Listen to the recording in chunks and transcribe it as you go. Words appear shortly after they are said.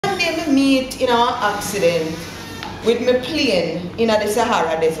meet in an accident with my plane in the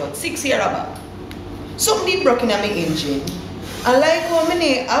Sahara Desert 6 years back. Something did broke in my engine. And like how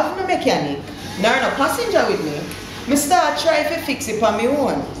I have no mechanic, nor no passenger with me, I start trying to fix it on my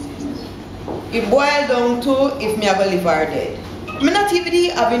own. It boiled down to if me ever live or dead. I not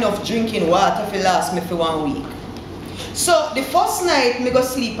even have enough drinking water to last me for 1 week. So the first night, I go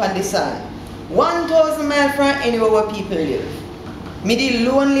sleep on the sand, 1,000 miles from anywhere where people live. Me the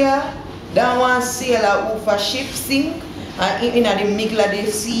lonelier than one sailor who for ship sink and in the middle of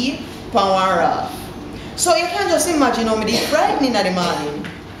the sea pan one raft. So you can just imagine how me the frightened in the morning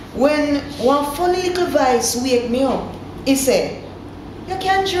when one funny little voice wake me up. He said, "You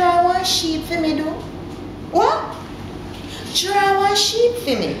can draw one sheep for me, do?" What? Draw one sheep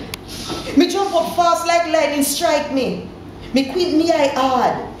for me? Me jump up fast like lightning strike me. Me quit me eye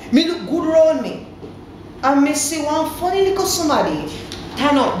hard. Me look good round me. And me see one funny little somebody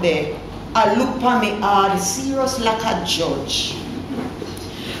turn up there and look for me hard, serious like a judge.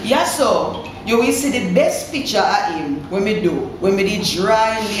 Yeah, so you will see the best picture of him when me did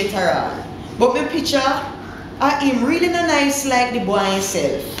drawing later on. But my picture of him really not nice like the boy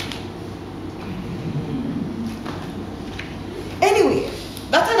himself. Anyway,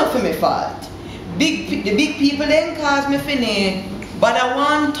 that's enough for my fault. The big people then cause me finna, but I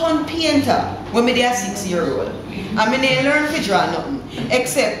want ton painter when me there 6-year-old. And me didn't learn to draw nothing,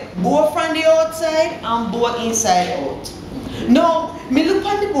 except both from the outside and both inside out. Now, me look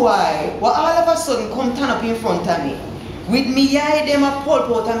on the boy, what all of a sudden come turn up in front of me. With me eye them a pulp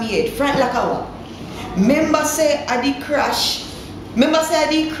out of me head, front like a what? Remember say I did crash. Remember say I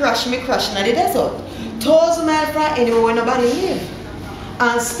did crash, me crash in the desert. 1,000 miles from anywhere where nobody live.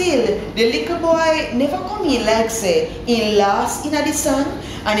 And still, the little boy never come in like say, in lost in the sun,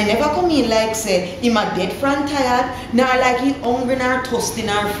 and he never come in like say, him a dead from tired, nor like he hungry, nor thirsty,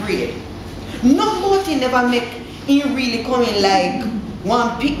 nor afraid. Not about he never make him really come in like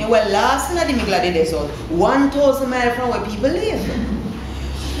one picnic well lost in the middle of the desert, 1,000 miles from where people live.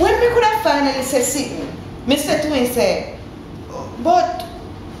 When me could have finally said sitting, me said to him, say, "But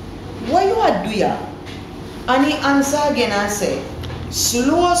what you are doing?" And he answered again and said,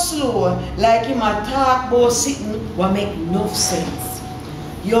 slow, like him a talk about sitting, what make no sense.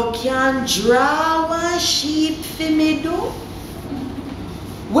 You can't draw one sheep for me, do?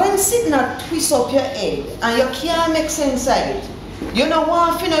 When sitting a twist up your head and you can't make sense of it, you don't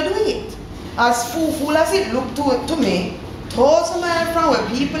want to do it. As fool as it looked to me, 1,000 miles from where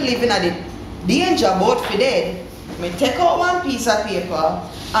people living at the danger boat for dead, me take out one piece of paper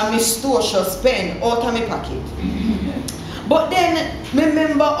and me store just pen out of my pocket. But then, me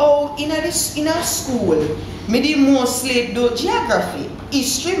remember how in a school, me did mostly do geography,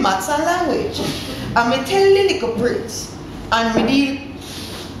 history, maths and language. And me tell the little Prins, and me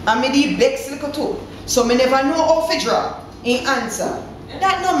did Bex little too. So me never know how to draw. In answer,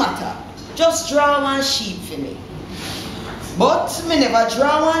 that no matter, just draw one sheep for me. But me never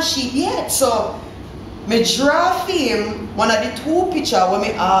draw one sheep yet, so me draw for him one of the 2 pictures where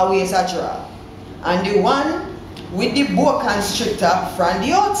me always a draw. And the one with the boa constrictor from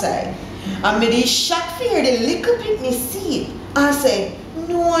the outside. And me the shock fear the little bit me see and say,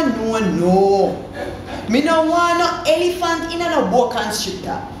 no. Me no want no elephant in a boa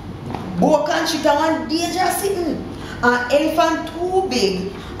constrictor. Boa constrictor one dangerous sitting. And elephant too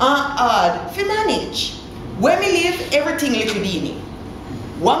big and hard to manage. Where me live, everything little beanie.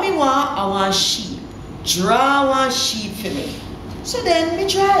 What me want, I want sheep. Draw one sheep for me. So then me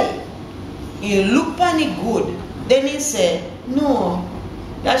try. He look on it good. Then he said, no,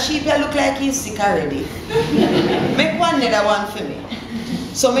 that sheep look like he's sick already. Make one another one for me.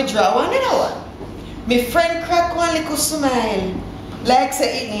 So me draw one another one. My friend crack one little smile. Like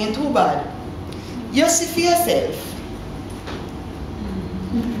say it ain't too bad. You see for yourself.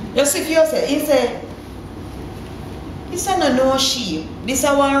 You see for yourself. He said, this is no sheep. This is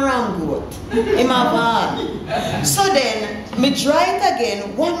one ram goat. In my van. So then, me draw it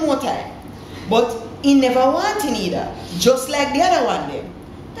again one more time. But he never want it either. Just like the other one then.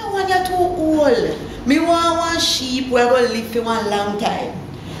 That one you're too old. Me want one sheep where I go live for one long time.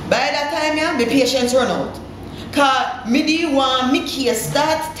 By that time, yeah, my patience run out. Cause me did want me case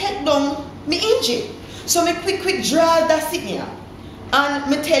start take down me engine. So me quick draw that signal. And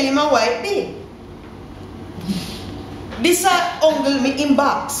me tell him why it did. This uncle me in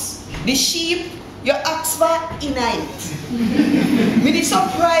box. The sheep you ask for in it. Me the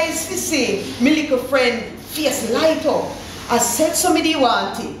surprise to see me little friend face light up. I said somebody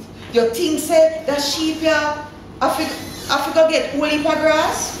want it. You think say that sheep ya Africa get whole heap of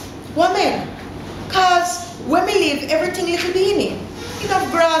grass? What man? Cause when me live everything little beanie.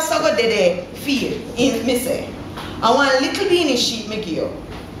 enough grass I go there feel in me say. I want a little beanie sheet me give you.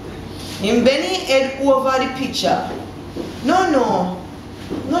 Him bend his head over the picture. No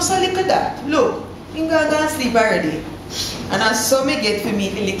so little that. Look, he gonna sleep already. And I saw me get for me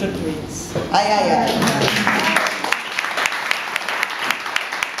the little prince. Aye.